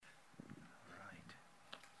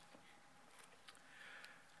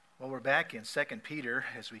Well, we're back in 2 Peter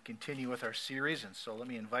as we continue with our series, and so let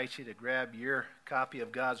me invite you to grab your copy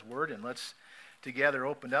of God's Word, and let's together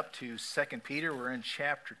open up to 2 Peter. We're in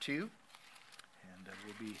chapter 2, and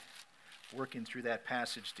we'll be working through that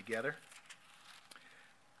passage together.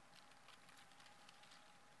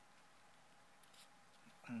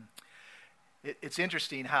 It's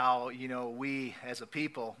interesting how, we as a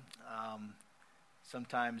people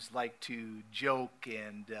sometimes like to joke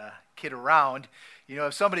and kid around.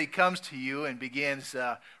 If somebody comes to you and begins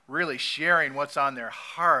really sharing what's on their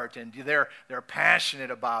heart, and they're passionate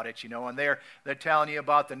about it, and they're telling you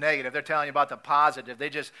about the negative, they're telling you about the positive, they're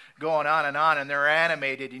just going on, and they're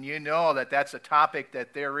animated, and you know that that's a topic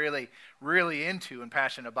that they're really, really into and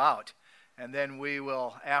passionate about. And then we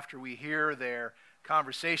will, after we hear their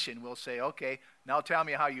conversation, we'll say, okay, now tell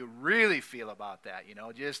me how you really feel about that,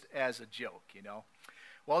 just as a joke,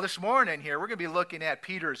 Well, this morning here, we're going to be looking at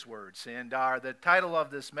Peter's words, and the title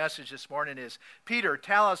of this message this morning is, Peter,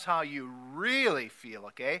 tell us how you really feel,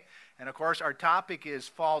 okay? And of course, our topic is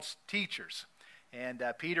false teachers, and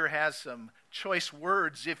Peter has some choice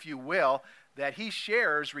words, if you will, that he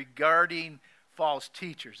shares regarding false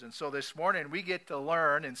teachers. And so this morning, we get to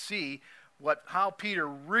learn and see how Peter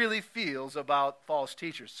really feels about false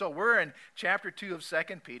teachers. So we're in chapter 2 of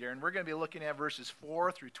 2 Peter, and we're going to be looking at verses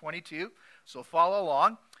 4 through 22. So follow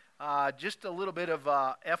along. Just a little bit of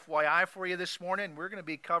FYI for you this morning. We're going to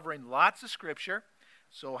be covering lots of Scripture.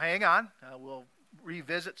 So hang on. We'll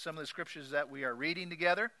revisit some of the Scriptures that we are reading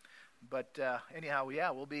together. But anyhow,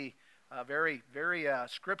 we'll be a very, very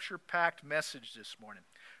Scripture-packed message this morning.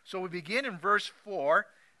 So we begin in verse 4.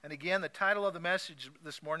 And again, the title of the message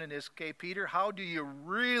this morning is, okay, Peter, how do you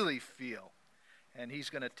really feel? And he's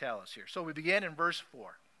going to tell us here. So we begin in verse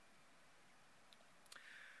 4.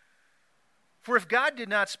 For if God did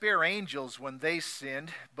not spare angels when they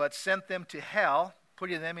sinned, but sent them to hell,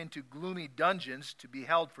 putting them into gloomy dungeons to be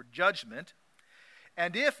held for judgment,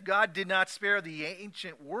 and if God did not spare the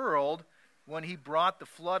ancient world when he brought the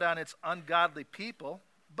flood on its ungodly people,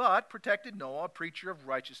 but protected Noah, a preacher of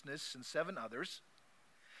righteousness, and 7 others,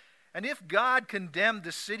 and if God condemned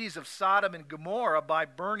the cities of Sodom and Gomorrah by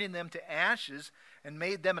burning them to ashes and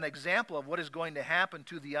made them an example of what is going to happen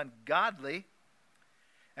to the ungodly,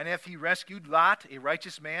 and if he rescued Lot, a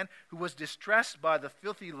righteous man who was distressed by the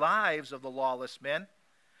filthy lives of the lawless men,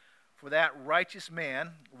 for that righteous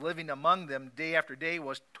man, living among them day after day,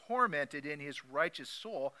 was tormented in his righteous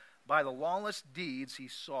soul by the lawless deeds he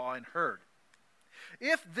saw and heard.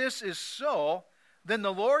 If this is so, then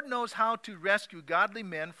the Lord knows how to rescue godly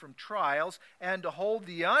men from trials and to hold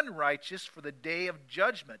the unrighteous for the day of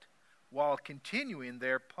judgment while continuing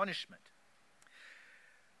their punishment.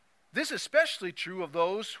 This is especially true of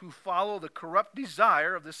those who follow the corrupt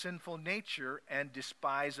desire of the sinful nature and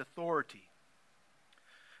despise authority.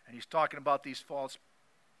 And he's talking about these false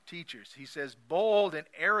teachers. He says, bold and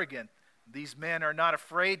arrogant, these men are not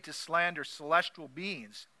afraid to slander celestial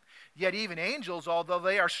beings. Yet even angels, although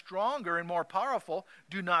they are stronger and more powerful,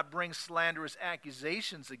 do not bring slanderous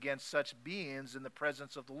accusations against such beings in the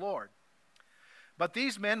presence of the Lord. But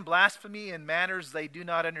these men blaspheme in manners they do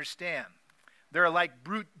not understand. They are like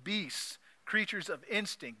brute beasts, creatures of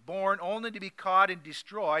instinct, born only to be caught and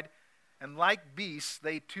destroyed, and like beasts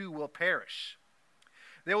they too will perish.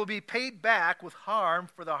 They will be paid back with harm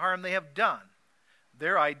for the harm they have done.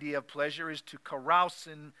 Their idea of pleasure is to carouse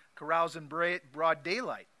in broad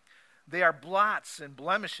daylight. They are blots and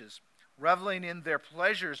blemishes, reveling in their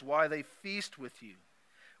pleasures while they feast with you.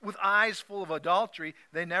 With eyes full of adultery,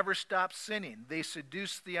 they never stop sinning. They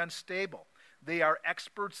seduce the unstable. They are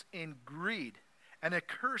experts in greed, an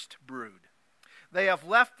accursed brood. They have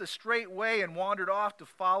left the straight way and wandered off to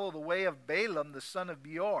follow the way of Balaam, the son of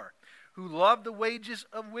Beor, who loved the wages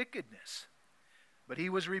of wickedness. But he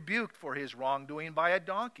was rebuked for his wrongdoing by a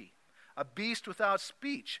donkey, a beast without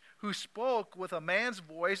speech, who spoke with a man's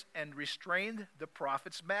voice and restrained the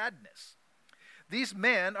prophet's madness. These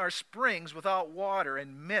men are springs without water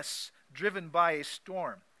and mists driven by a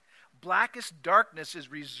storm. Blackest darkness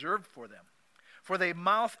is reserved for them, for they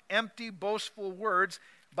mouth empty, boastful words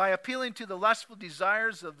by appealing to the lustful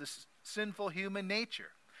desires of the sinful human nature.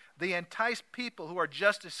 They entice people who are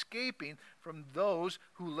just escaping from those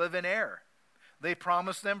who live in error. They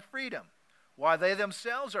promise them freedom, while they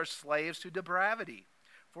themselves are slaves to depravity.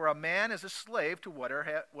 For a man is a slave to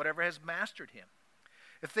whatever has mastered him.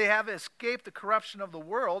 If they have escaped the corruption of the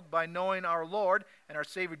world by knowing our Lord and our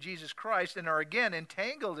Savior Jesus Christ and are again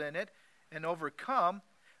entangled in it and overcome,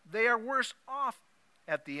 they are worse off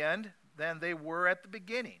at the end than they were at the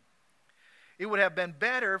beginning. It would have been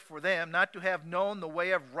better for them not to have known the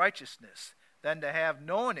way of righteousness than to have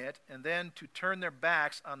known it and then to turn their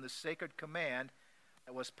backs on the sacred command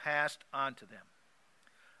that was passed on to them.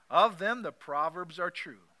 Of them the proverbs are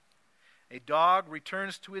true. A dog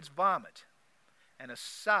returns to its vomit, and a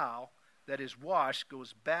sow that is washed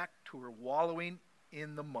goes back to her wallowing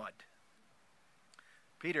in the mud.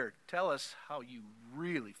 Peter, tell us how you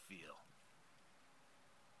really feel.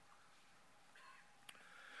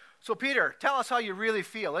 So Peter, tell us how you really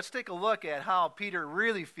feel. Let's take a look at how Peter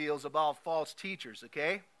really feels about false teachers,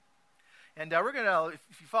 okay? And we're going to,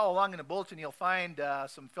 if you follow along in the bulletin, you'll find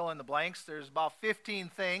some fill in the blanks. There's about 15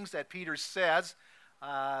 things that Peter says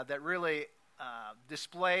that really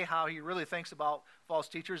display how he really thinks about false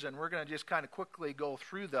teachers, and we're going to just kind of quickly go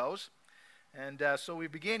through those. And so we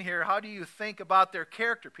begin here. How do you think about their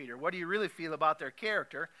character, Peter? What do you really feel about their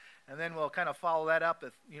character? And then we'll kind of follow that up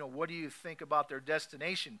with, what do you think about their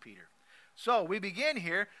destination, Peter? So we begin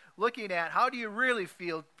here looking at how do you really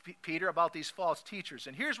feel, Peter, about these false teachers?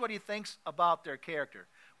 And here's what he thinks about their character.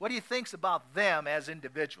 What he thinks about them as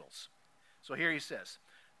individuals. So here he says,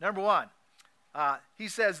 number one, he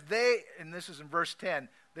says and this is in verse 10,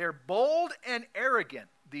 they're bold and arrogant.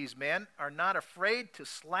 These men are not afraid to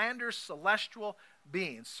slander celestial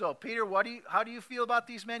beings. So Peter, how do you feel about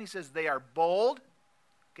these men? He says they are bold.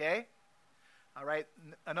 Okay? All right.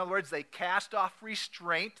 In other words, they cast off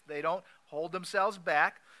restraint. They don't hold themselves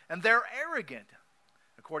back. And they're arrogant,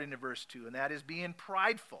 according to verse 2. And that is being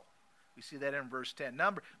prideful. We see that in verse 10.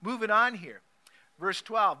 Moving on here. Verse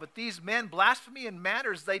 12. But these men blaspheme in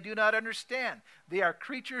matters they do not understand. They are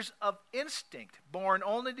creatures of instinct, born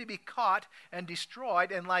only to be caught and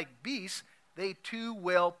destroyed. And like beasts, they too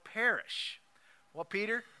will perish. Well,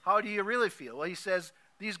 Peter, how do you really feel? Well, he says,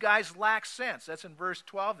 these guys lack sense. That's in verse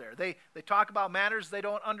 12 there. They talk about matters they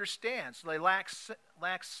don't understand, so they lack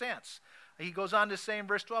sense. He goes on to say in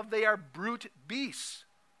verse 12, they are brute beasts,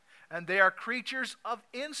 and they are creatures of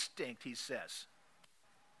instinct, he says.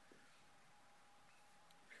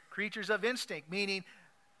 Creatures of instinct, meaning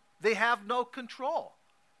they have no control.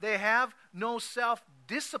 They have no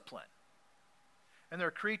self-discipline. And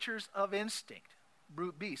they're creatures of instinct,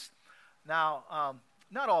 brute beasts. Now,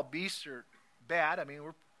 not all beasts are bad. I mean,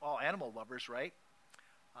 we're all animal lovers, right?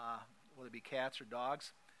 Whether it be cats or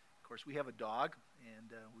dogs. Of course, we have a dog, and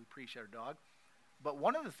we appreciate our dog. But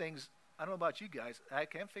one of the things, I don't know about you guys, I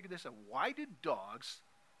can't figure this out. Why do dogs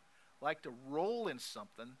like to roll in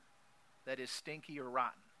something that is stinky or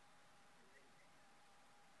rotten?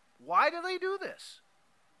 Why do they do this?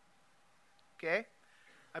 Okay?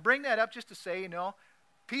 I bring that up just to say,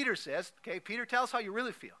 Peter says, okay, Peter, tell us how you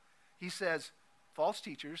really feel. He says, false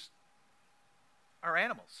teachers are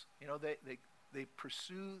animals. They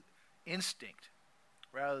pursue instinct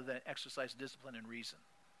rather than exercise discipline and reason.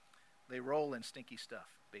 They roll in stinky stuff,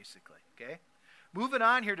 basically. Okay? Moving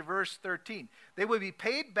on here to verse 13. They will be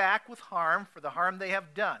paid back with harm for the harm they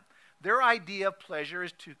have done. Their idea of pleasure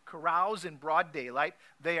is to carouse in broad daylight.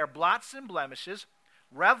 They are blots and blemishes,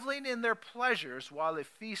 reveling in their pleasures while they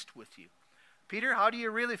feast with you. Peter, how do you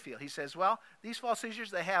really feel? He says, well, these false teachers,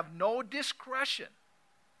 they have no discretion.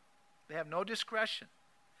 They have no discretion.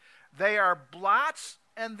 They are blots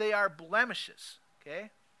and they are blemishes. Okay?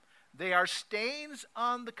 They are stains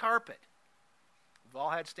on the carpet. We've all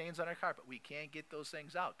had stains on our carpet. We can't get those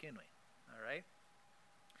things out, can we? All right?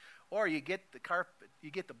 Or you get the carpet,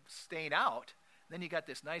 you get the stain out, then you got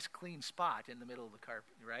this nice clean spot in the middle of the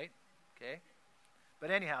carpet, right? Okay? But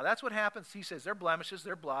anyhow, that's what happens. He says they're blemishes,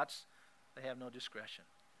 they're blots, they have no discretion.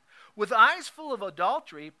 With eyes full of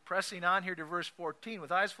adultery, pressing on here to verse 14, with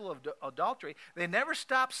eyes full of adultery, they never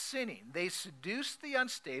stop sinning. They seduce the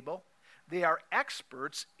unstable. They are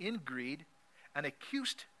experts in greed, an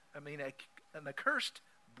accursed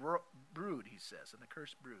brood, he says, an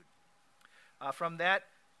accursed brood. From that,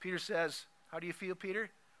 Peter says, how do you feel, Peter?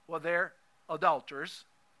 Well, they're adulterers.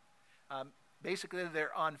 Basically,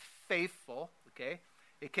 they're unfaithful, okay?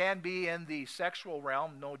 It can be in the sexual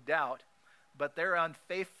realm, no doubt, but they're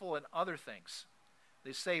unfaithful in other things.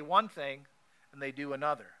 They say one thing and they do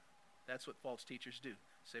another. That's what false teachers do.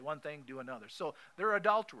 Say one thing, do another. So they're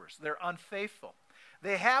adulterers. They're unfaithful.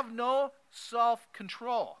 They have no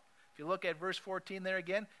self-control. If you look at verse 14 there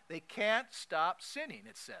again, they can't stop sinning,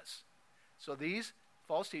 it says. So these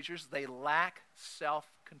false teachers, they lack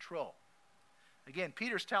self-control. Again,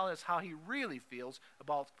 Peter's telling us how he really feels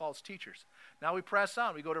about false teachers. Now we press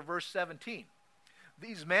on. We go to verse 17.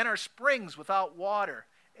 These men are springs without water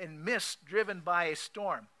and mist driven by a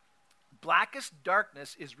storm. Blackest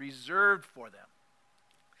darkness is reserved for them.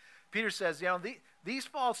 Peter says, these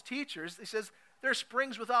false teachers, he says, they're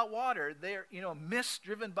springs without water. They're, mist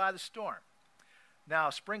driven by the storm. Now,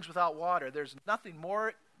 springs without water, there's nothing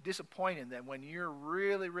more disappointing than when you're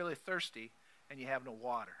really, really thirsty and you have no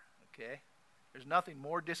water, okay? There's nothing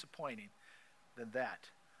more disappointing than that.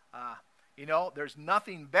 There's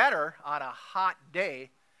nothing better on a hot day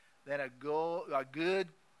than a good,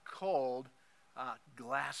 cold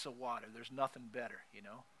glass of water. There's nothing better,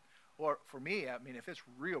 Or for me, if it's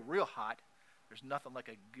real, real hot, there's nothing like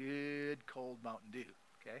a good, cold Mountain Dew,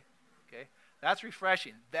 okay? That's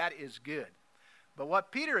refreshing. That is good. But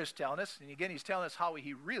what Peter is telling us, and again, he's telling us how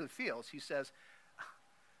he really feels. He says,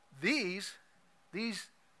 these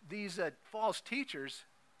false teachers,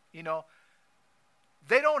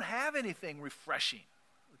 they don't have anything refreshing,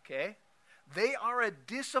 okay? They are a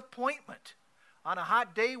disappointment. On a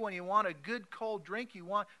hot day when you want a good cold drink, you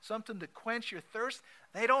want something to quench your thirst,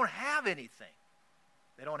 they don't have anything.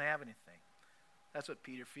 They don't have anything. That's what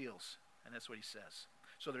Peter feels, and that's what he says.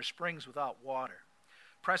 So they're springs without water.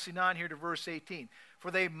 Pressing on here to verse 18.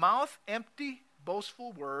 For they mouth empty,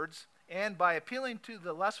 boastful words, and by appealing to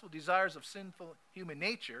the lustful desires of sinful human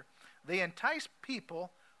nature, they entice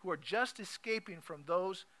people who are just escaping from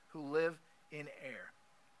those who live in error.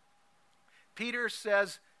 Peter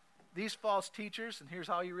says these false teachers, and here's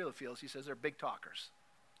how he really feels. He says they're big talkers.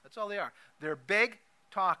 That's all they are. They're big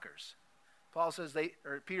talkers.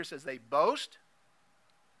 Peter says they boast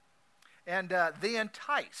and they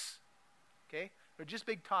entice. Okay? They're just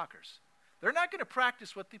big talkers. They're not going to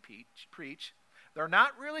practice what they preach. They're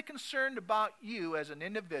not really concerned about you as an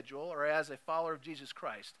individual or as a follower of Jesus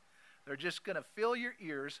Christ. They're just going to fill your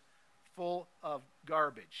ears full of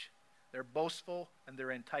garbage. They're boastful and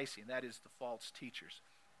they're enticing. That is the false teachers.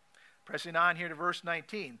 Pressing on here to verse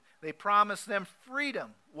 19. They promise them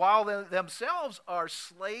freedom while they themselves are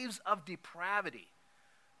slaves of depravity.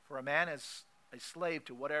 For a man is a slave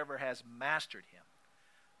to whatever has mastered him.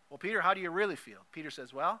 Well, Peter, how do you really feel? Peter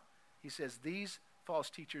says, he says these false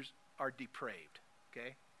teachers are depraved.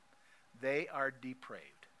 Okay? They are depraved.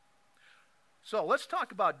 So let's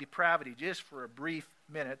talk about depravity just for a brief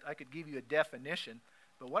minute. I could give you a definition,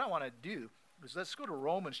 but what I want to do is let's go to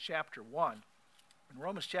Romans chapter 1. And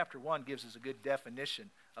Romans chapter 1 gives us a good definition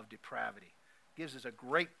of depravity. It gives us a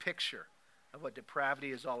great picture of what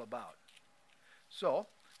depravity is all about. So,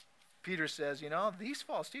 Peter says, these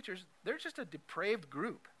false teachers, they're just a depraved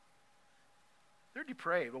group. They're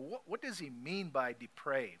depraved. Well, what does he mean by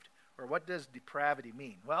depraved? Or what does depravity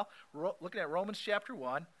mean? Well, looking at Romans chapter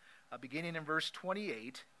 1, beginning in verse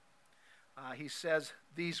 28, he says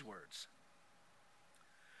these words.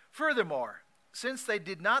 Furthermore, since they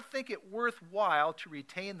did not think it worthwhile to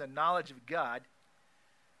retain the knowledge of God,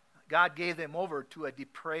 God gave them over to a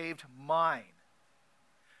depraved mind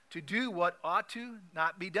to do what ought to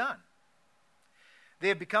not be done. They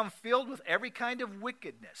have become filled with every kind of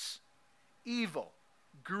wickedness, evil,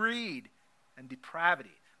 greed, and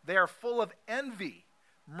depravity. They are full of envy,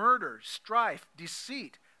 murder, strife,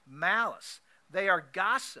 deceit, malice. They are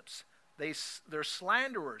gossips. They're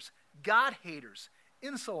slanderers, God-haters,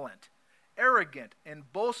 insolent, arrogant,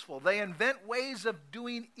 and boastful. They invent ways of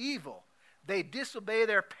doing evil. They disobey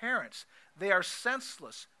their parents. They are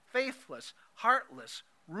senseless, faithless, heartless,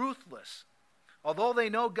 ruthless. Although they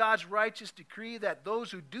know God's righteous decree that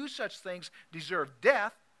those who do such things deserve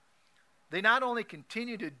death, they not only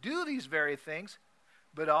continue to do these very things,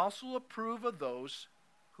 but also approve of those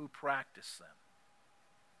who practice them.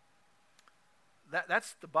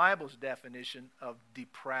 That's the Bible's definition of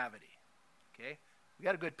depravity. Okay? We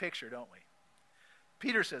got a good picture, don't we?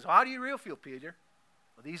 Peter says, how do you really feel, Peter?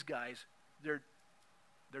 Well, these guys, they're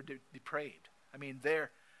depraved. I mean, they're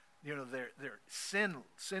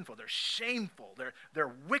sinful, they're shameful,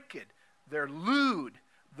 they're wicked, they're lewd,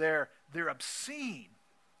 they're obscene.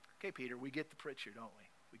 Okay, Peter, we get the picture, don't we?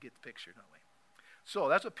 We get the picture, don't we? So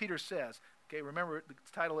that's what Peter says. Okay, remember the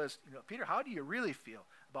title is, Peter, how do you really feel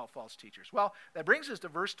about false teachers? Well, that brings us to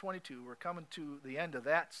verse 22. We're coming to the end of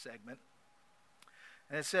that segment.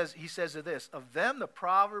 And he says this, of them the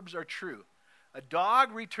proverbs are true. A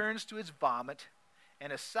dog returns to its vomit,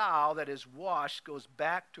 and a sow that is washed goes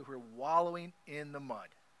back to her wallowing in the mud.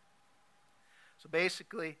 So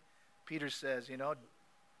basically, Peter says,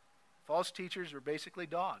 false teachers are basically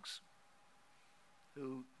dogs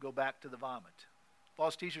who go back to the vomit.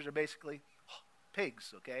 False teachers are basically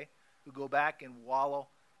pigs, okay, who go back and wallow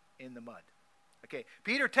in the mud. Okay,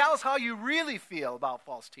 Peter, tell us how you really feel about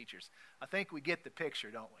false teachers. I think we get the picture,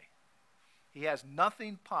 don't we? He has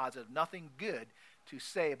nothing positive, nothing good to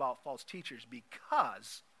say about false teachers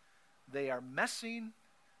because they are messing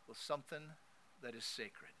with something that is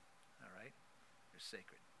sacred. All right? They're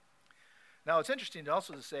sacred. Now, it's interesting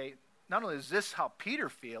also to say, not only is this how Peter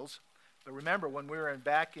feels, but remember when we were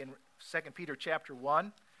back in 2 Peter chapter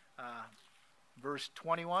 1, verse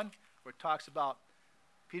 21, where it talks about,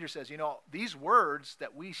 Peter says, these words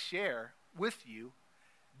that we share with you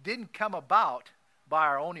didn't come about by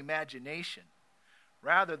our own imagination.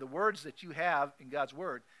 Rather, the words that you have in God's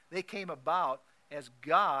Word, they came about as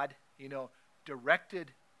God,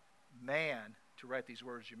 directed man to write these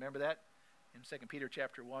words. You remember that in 2 Peter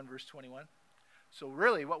chapter 1, verse 21? So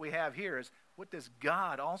really what we have here is, what does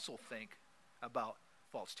God also think about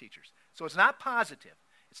false teachers? So it's not positive.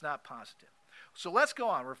 It's not positive. So let's go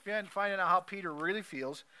on. We're finding out how Peter really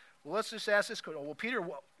feels. Well, let's just ask this question. Well, Peter,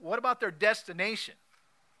 what about their destination?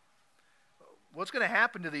 What's going to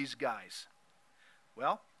happen to these guys?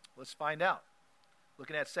 Well, let's find out.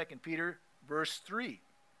 Looking at 2 Peter verse 3.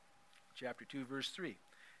 Chapter 2, verse 3.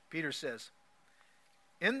 Peter says,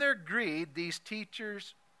 "In their greed, these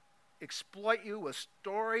teachers exploit you with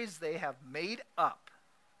stories they have made up.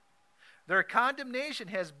 Their condemnation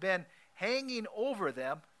has been hanging over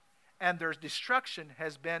them, and their destruction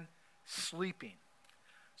has been sleeping."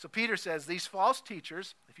 So Peter says, these false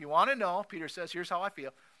teachers, if you want to know, Peter says, here's how I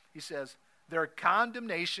feel. He says, their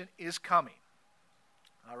condemnation is coming.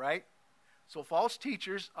 All right? So false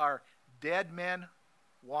teachers are dead men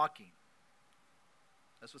walking.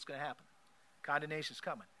 That's what's going to happen. Condemnation is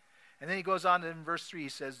coming. And then he goes on in verse 3, he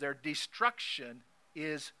says, their destruction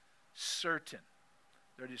is certain.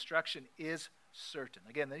 Their destruction is certain.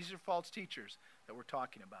 Again, these are false teachers that we're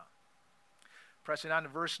talking about. Pressing on to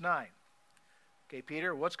verse 9. Okay,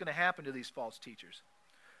 Peter, what's going to happen to these false teachers?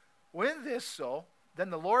 When this so, then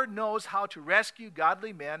the Lord knows how to rescue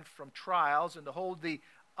godly men from trials and to hold the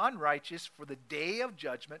unrighteous for the day of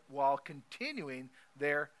judgment while continuing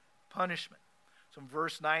their punishment. So in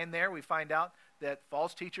verse 9 there, we find out that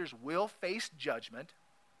false teachers will face judgment.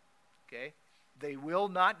 Okay? They will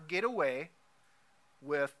not get away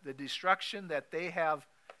with the destruction that they have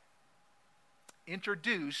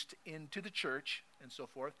introduced into the church and so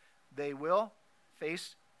forth. They will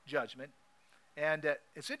face judgment. And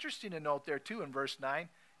it's interesting to note there too in verse 9,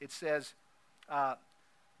 it says,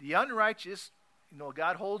 the unrighteous,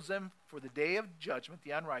 God holds them for the day of judgment,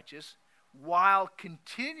 the unrighteous, while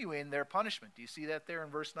continuing their punishment. Do you see that there in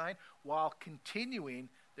verse 9? While continuing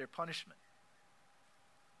their punishment.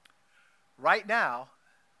 Right now,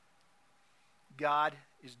 God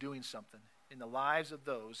is doing something in the lives of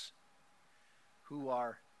those who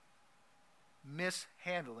are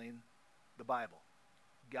mishandling the Bible.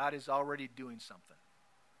 God is already doing something.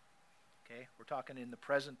 Okay? We're talking in the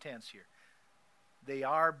present tense here. They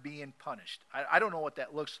are being punished. I don't know what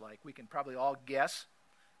that looks like. We can probably all guess,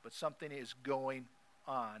 but something is going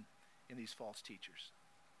on in these false teachers.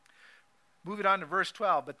 Moving on to verse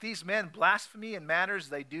 12. But these men blaspheme in manners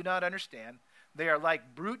they do not understand. They are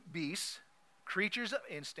like brute beasts, creatures of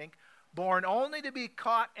instinct, born only to be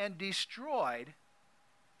caught and destroyed.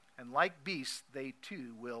 And like beasts, they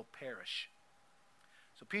too will perish.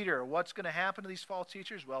 So Peter, what's going to happen to these false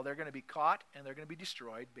teachers? Well, they're going to be caught and they're going to be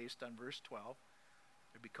destroyed based on verse 12.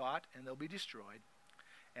 They'll be caught and they'll be destroyed.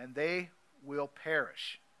 And they will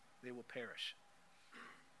perish. They will perish.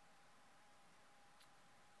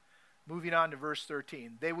 Moving on to verse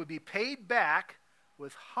 13. They will be paid back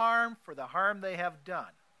with harm for the harm they have done.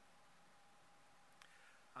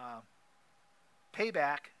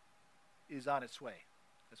 Payback is on its way.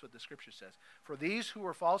 That's what the scripture says. For these who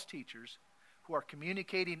are false teachers, who are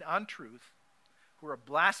communicating untruth, who are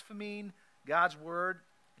blaspheming God's word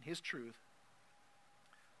and his truth,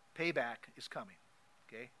 payback is coming.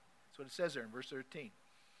 Okay? That's what it says there in verse 13.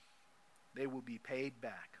 They will be paid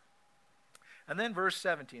back. And then verse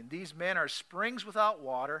 17. These men are springs without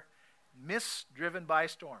water, mists driven by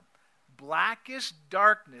storm. Blackest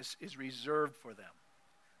darkness is reserved for them.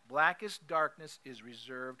 Blackest darkness is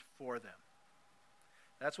reserved for them.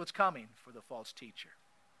 That's what's coming for the false teacher.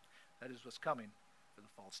 That is what's coming for the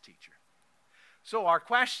false teacher. So our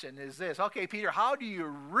question is this. Okay, Peter, how do you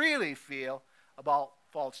really feel about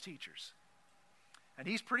false teachers? And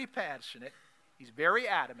he's pretty passionate. He's very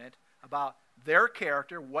adamant about their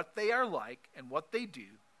character, what they are like, and what they do.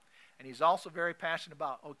 And he's also very passionate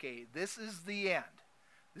about, okay, this is the end.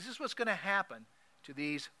 This is what's going to happen to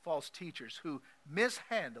these false teachers who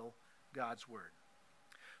mishandle God's word.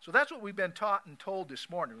 So that's what we've been taught and told this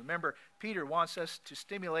morning. Remember, Peter wants us to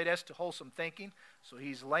stimulate us to wholesome thinking, so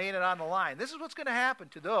he's laying it on the line. This is what's going to happen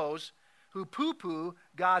to those who poo-poo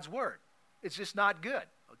God's word. It's just not good,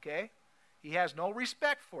 okay? He has no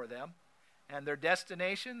respect for them, and their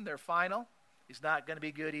destination, their final, is not going to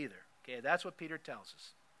be good either. Okay, that's what Peter tells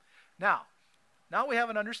us. Now we have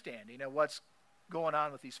an understanding of what's going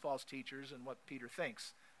on with these false teachers and what Peter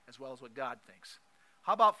thinks, as well as what God thinks.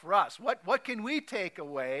 How about for us? What can we take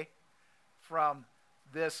away from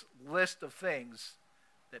this list of things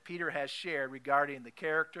that Peter has shared regarding the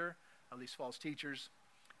character of these false teachers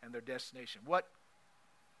and their destination. What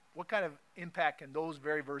kind of impact can those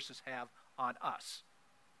very verses have on us?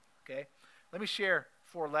 Okay? Let me share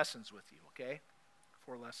 4 lessons with you, okay?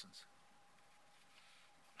 4 lessons.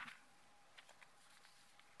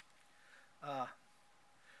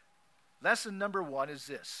 Lesson number 1 is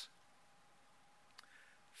this.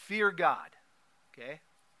 Fear God, okay?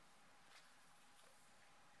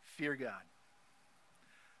 Fear God.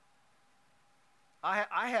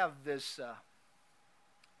 I have this,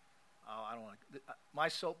 I don't want to, my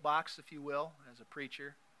soapbox, if you will, as a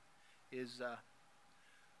preacher, is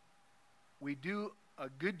we do a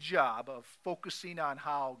good job of focusing on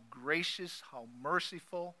how gracious, how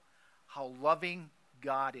merciful, how loving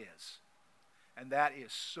God is. And that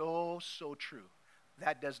is so, so true.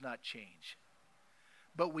 That does not change.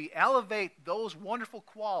 But we elevate those wonderful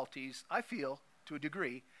qualities, I feel, to a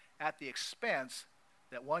degree, at the expense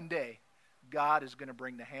that one day God is going to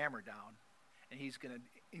bring the hammer down and he's going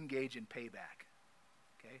to engage in payback.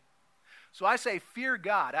 Okay? So I say fear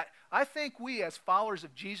God. I think we as followers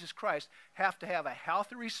of Jesus Christ have to have a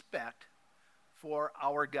healthy respect for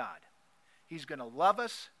our God. He's going to love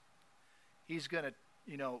us. He's going to,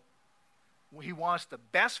 he wants the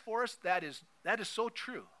best for us. That is so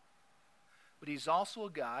true. But he's also a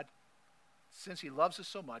God, since he loves us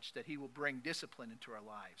so much, that he will bring discipline into our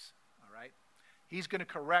lives. All right? He's going to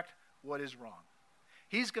correct what is wrong.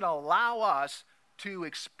 He's going to allow us to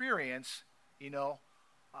experience, the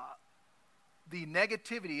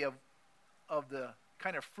negativity of the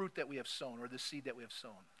kind of fruit that we have sown or the seed that we have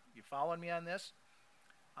sown. You following me on this?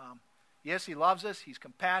 Yes, he loves us. He's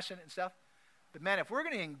compassionate and stuff. But man, if we're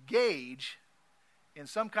going to engage in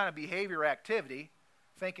some kind of behavior activity,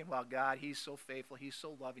 thinking, well, God, he's so faithful, he's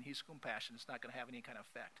so loving, he's so compassionate, it's not going to have any kind of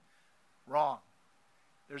effect. Wrong.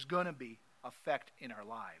 There's going to be effect in our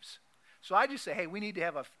lives. So I just say, hey, we need to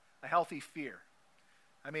have a healthy fear.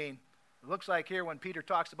 I mean, it looks like here when Peter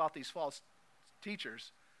talks about these false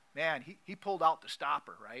teachers, man, he pulled out the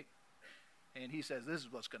stopper, right? And he says, this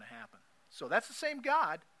is what's going to happen. So that's the same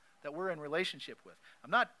God that we're in relationship with.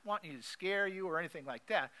 I'm not wanting to scare you or anything like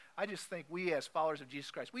that. I just think we as followers of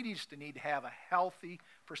Jesus Christ, we just need to have a healthy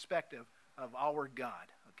perspective of our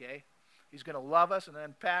God, okay? He's going to love us and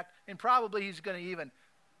impact, and probably he's going to even,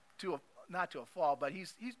 not to a fault, but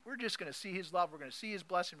we're just going to see his love, we're going to see his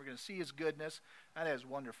blessing, we're going to see his goodness. That is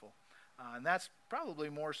wonderful. And that's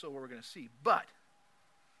probably more so what we're going to see. But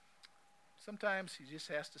sometimes he just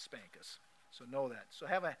has to spank us. So know that. So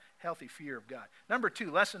have a healthy fear of God.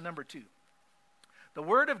 Lesson number 2. The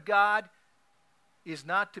Word of God is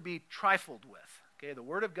not to be trifled with. Okay, the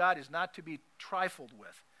Word of God is not to be trifled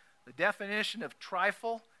with. The definition of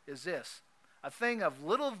trifle is this: a thing of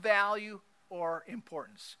little value or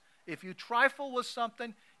importance. If you trifle with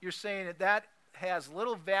something, you're saying that has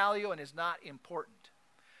little value and is not important.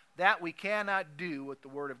 That we cannot do with the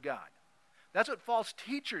Word of God. That's what false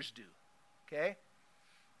teachers do. Okay?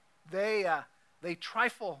 They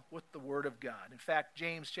trifle with the Word of God. In fact,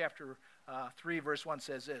 James chapter 3, verse 1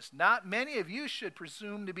 says this: not many of you should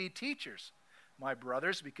presume to be teachers, my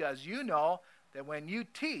brothers, because you know that when you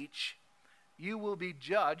teach, you will be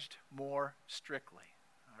judged more strictly.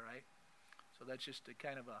 All right? So that's just a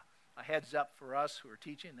kind of a heads up for us who are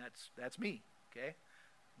teaching. That's me. Okay?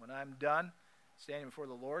 When I'm done standing before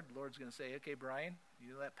the Lord's going to say, okay, Brian,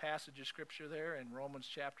 you know that passage of Scripture there in Romans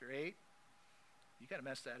chapter 8? You kind of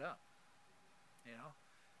messed that up.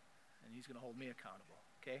 And he's going to hold me accountable.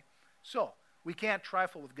 Okay? So, we can't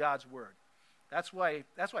trifle with God's Word. That's why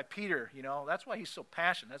Peter, that's why he's so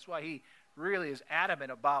passionate. That's why he really is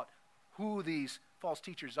adamant about who these false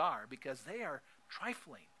teachers are, because they are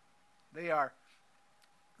trifling. They're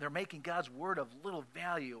making God's Word of little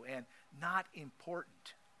value and not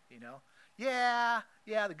important, Yeah,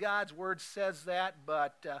 the God's Word says that,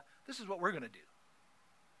 but this is what we're going to do.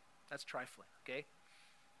 That's trifling, okay?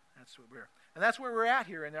 That's where we're at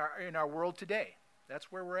here in our world today.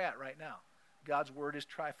 That's where we're at right now. God's Word is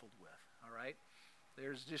trifled with, all right?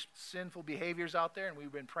 There's just sinful behaviors out there, and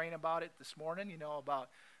we've been praying about it this morning, about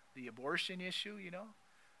the abortion issue,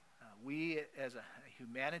 we as a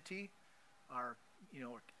humanity are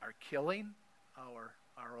killing our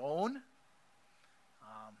own.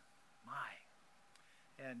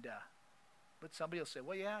 But somebody will say,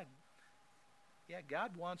 well, yeah,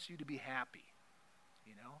 God wants you to be happy,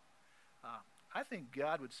 I think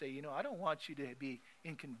God would say, I don't want you to be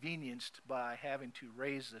inconvenienced by having to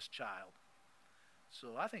raise this child.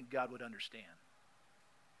 So I think God would understand.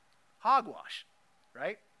 Hogwash,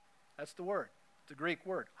 right? That's the word. It's a Greek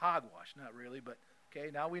word, hogwash. Not really, but okay,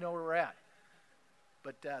 now we know where we're at.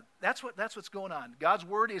 But that's what's going on. God's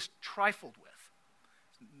word is trifled with.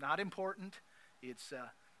 It's not important. Its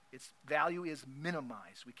value is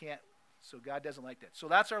minimized. So God doesn't like that. So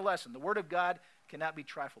that's our lesson. The word of God cannot be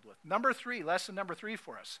trifled with. Lesson number 3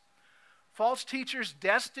 for us. False teachers'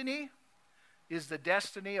 destiny is the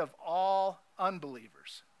destiny of all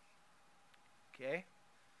unbelievers. Okay?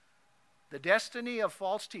 The destiny of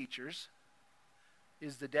false teachers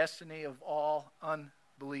is the destiny of all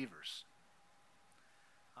unbelievers.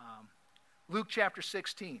 Luke chapter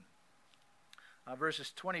 16,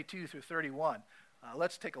 verses 22 through 31.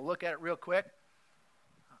 Let's take a look at it real quick.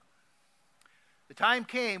 The time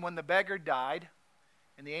came when the beggar died,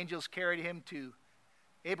 and the angels carried him to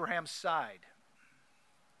Abraham's side.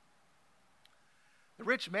 The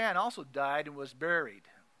rich man also died and was buried.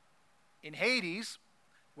 In Hades,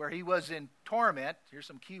 where he was in torment, here's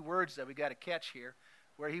some key words that we got to catch here,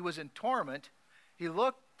 where he was in torment, he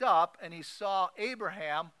looked up and he saw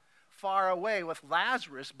Abraham far away with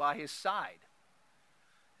Lazarus by his side.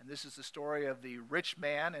 And this is the story of the rich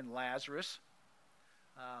man and Lazarus.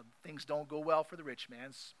 Things don't go well for the rich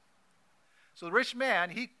man. So the rich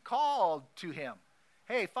man, he called to him,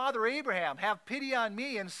 "Hey, Father Abraham, have pity on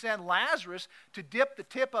me and send Lazarus to dip the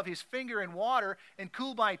tip of his finger in water and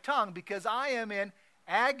cool my tongue, because I am in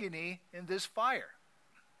agony in this fire."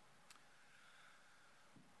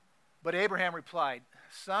 But Abraham replied,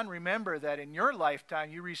 "Son, remember that in your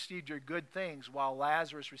lifetime you received your good things, while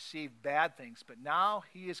Lazarus received bad things. But now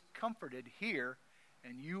he is comforted here,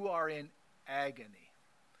 and you are in agony.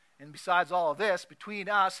 And besides all of this, between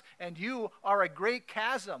us and you are a great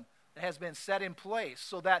chasm that has been set in place,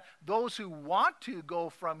 so that those who want to go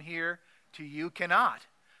from here to you cannot,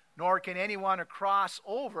 nor can anyone cross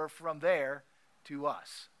over from there to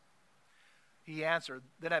us." He answered,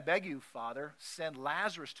 "Then I beg you, Father, send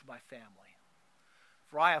Lazarus to my family.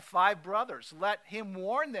 For I have 5 brothers. Let him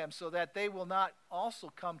warn them so that they will not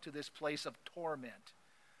also come to this place of torment."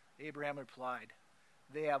 Abraham replied,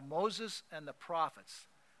 "They have Moses and the prophets.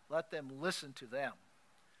 Let them listen to them."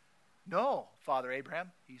 "No, Father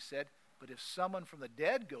Abraham," he said, "but if someone from the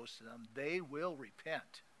dead goes to them, they will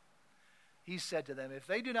repent." He said to them, "If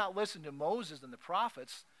they do not listen to Moses and the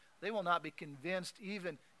prophets, they will not be convinced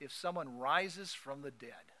even if someone rises from the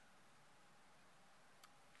dead."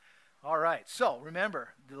 All right, so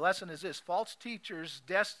remember, the lesson is this: false teachers'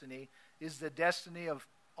 destiny is the destiny of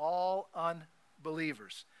all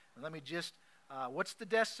unbelievers. And let me just, what's the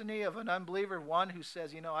destiny of an unbeliever? One who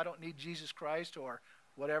says, I don't need Jesus Christ or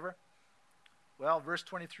whatever. Well, verse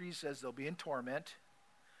 23 says they'll be in torment.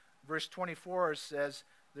 Verse 24 says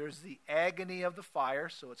there's the agony of the fire,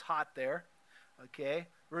 so it's hot there. Okay,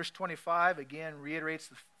 verse 25 again reiterates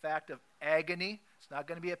the fact of agony. It's not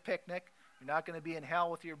going to be a picnic. You're not going to be in hell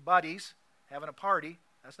with your buddies having a party.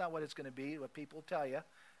 That's not what it's going to be, what people tell you.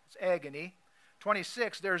 It's agony.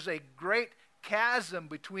 26, there's a great chasm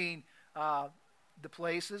between the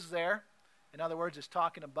places there. In other words, it's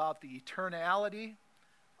talking about the eternality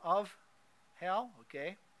of hell.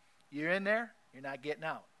 Okay, you're in there, you're not getting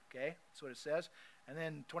out. Okay, that's what it says. And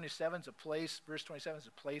then 27 is a place, verse 27 is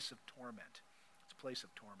a place of torment. It's a place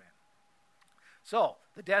of torment. So,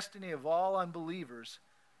 the destiny of all unbelievers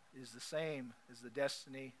is the same as the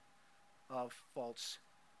destiny of false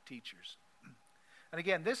teachers. And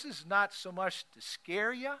again, this is not so much to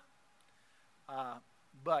scare you,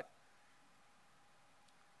 but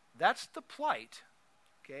that's the plight,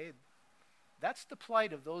 okay? That's the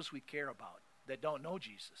plight of those we care about that don't know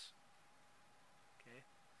Jesus. Okay?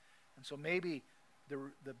 And so maybe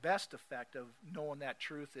the best effect of knowing that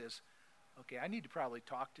truth is, okay, I need to probably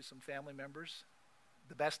talk to some family members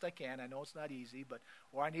the best I can. I know it's not easy,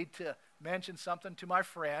 or I need to mention something to my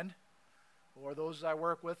friend or those I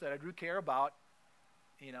work with that I do care about.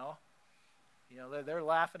 They're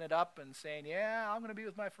laughing it up and saying, "Yeah, I'm going to be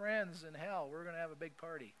with my friends in hell. We're going to have a big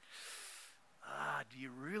party." Do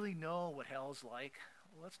you really know what hell's like?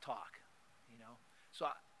 Well, let's talk. So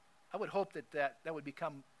I would hope that would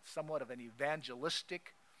become somewhat of an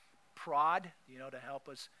evangelistic prod, to help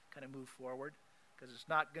us kind of move forward, because it's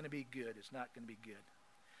not going to be good. It's not going to be good.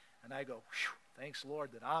 And I go, thanks,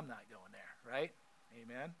 Lord, that I'm not going there, right?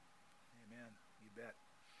 Amen? Amen. You bet.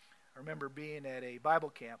 I remember being at a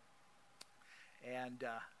Bible camp, and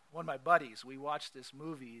one of my buddies, we watched this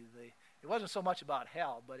movie. It wasn't so much about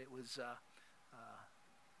hell, but it was,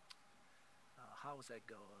 how does that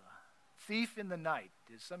go? Thief in the Night.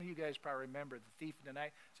 Some of you guys probably remember The Thief in the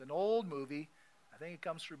Night. It's an old movie. I think it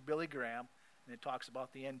comes through Billy Graham, and it talks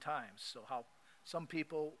about the end times. So how some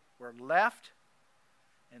people were left,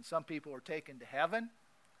 and some people were taken to heaven.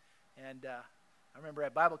 And I remember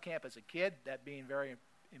at Bible camp as a kid that being very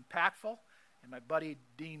impactful. And my buddy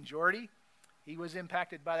Dean Jordy, he was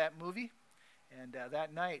impacted by that movie. And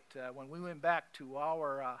that night, when we went back to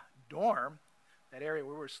our dorm, that area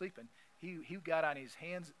where we were sleeping, he got on his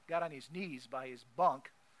knees by his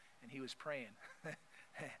bunk, and he was praying.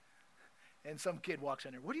 And some kid walks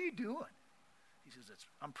in there, "What are you doing?" He says,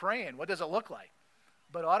 "I'm praying. What does it look like?"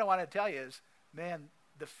 But what I want to tell you is, man,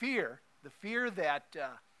 the fear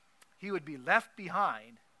that he would be left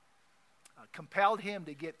behind compelled him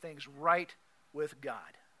to get things right with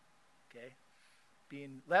God. Okay?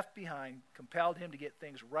 Being left behind compelled him to get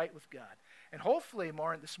things right with God. And hopefully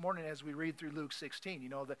more this morning as we read through Luke 16,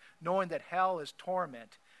 knowing that hell is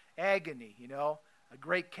torment, agony, a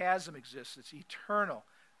great chasm exists. It's eternal,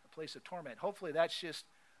 a place of torment. Hopefully that just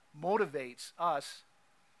motivates us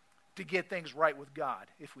to get things right with God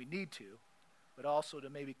if we need to, but also to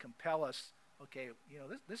maybe compel us, okay,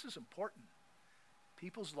 this is important.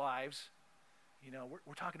 People's lives,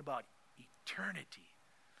 we're talking about eternity.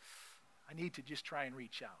 I need to just try and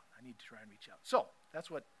reach out. So that's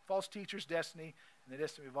what false teachers' destiny and the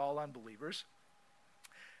destiny of all unbelievers.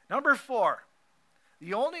 Number 4,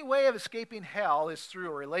 the only way of escaping hell is through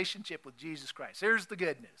a relationship with Jesus Christ. Here's the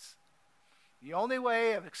good news. The only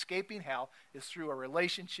way of escaping hell is through a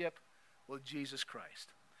relationship with Jesus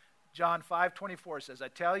Christ. John 5:24 says, "I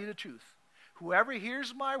tell you the truth, whoever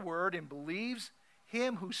hears my word and believes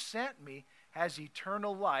him who sent me has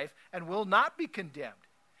eternal life and will not be condemned.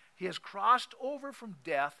 He has crossed over from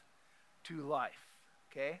death to life."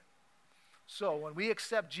 Okay? So when we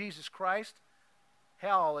accept Jesus Christ,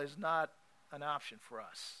 hell is not an option for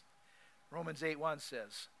us. Romans 8:1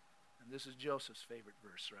 says, and this is Joseph's favorite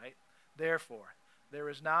verse, right? "Therefore, there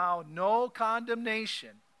is now no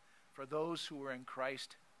condemnation for those who are in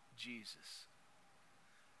Christ Jesus."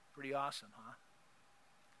 Pretty awesome, huh?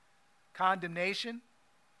 Condemnation,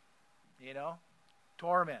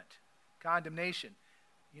 torment. Condemnation,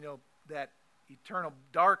 that eternal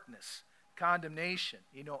darkness. Condemnation,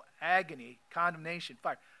 agony, condemnation,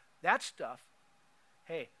 fire. That stuff,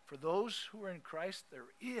 hey, for those who are in Christ, there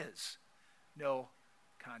is no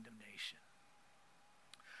condemnation.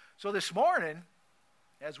 So this morning,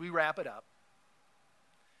 as we wrap it up,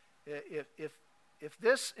 if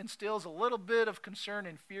this instills a little bit of concern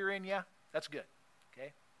and fear in you, that's good,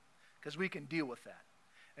 okay? Because we can deal with that.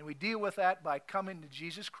 And we deal with that by coming to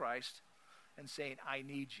Jesus Christ and saying, "I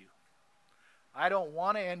need you. I don't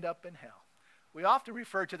want to end up in hell." We often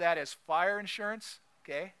refer to that as fire insurance,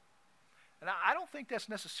 okay? And I don't think that's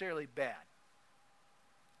necessarily bad.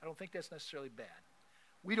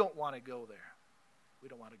 We don't want to go there.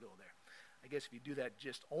 I guess if you do that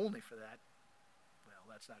just only for that, well,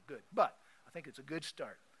 that's not good. But I think it's a good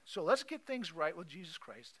start. So let's get things right with Jesus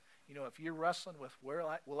Christ. If you're wrestling with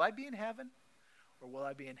will I be in heaven or will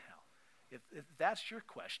I be in hell? If that's your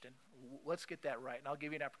question, let's get that right. And I'll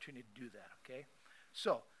give you an opportunity to do that, okay?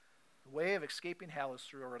 So the way of escaping hell is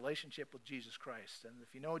through a relationship with Jesus Christ. And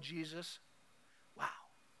if you know Jesus, wow,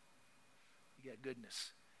 you got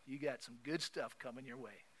goodness. You got some good stuff coming your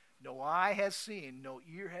way. No eye has seen, no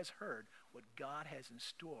ear has heard what God has in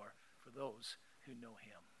store for those who know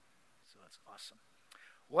him. So that's awesome.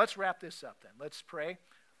 Well, let's wrap this up then. Let's pray.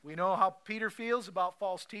 We know how Peter feels about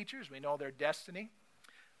false teachers. We know their destiny.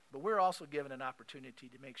 But we're also given an opportunity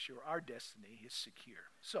to make sure our destiny is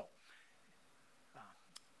secure. So,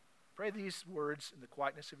 pray these words in the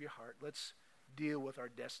quietness of your heart. Let's deal with our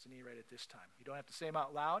destiny right at this time. You don't have to say them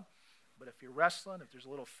out loud, but if you're wrestling, if there's a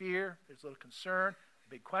little fear, there's a little concern, a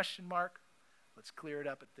big question mark, let's clear it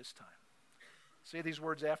up at this time. Say these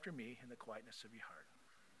words after me in the quietness of your heart.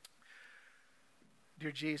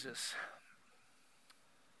 Dear Jesus,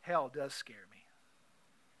 hell does scare me,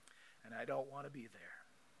 and I don't want to be there.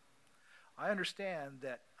 I understand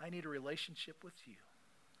that I need a relationship with you,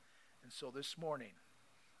 and so this morning,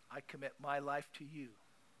 I commit my life to you.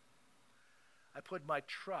 I put my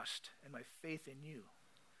trust and my faith in you,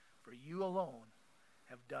 for you alone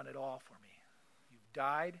have done it all for me. You've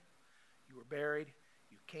died, you were buried,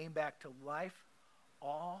 you came back to life,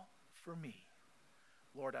 all for me.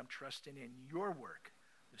 Lord, I'm trusting in your work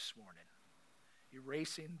this morning,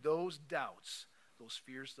 erasing those doubts, those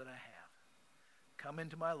fears that I have. Come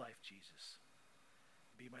into my life, Jesus.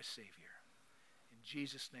 Be my Savior. In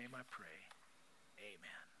Jesus' name I pray.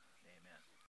 Amen.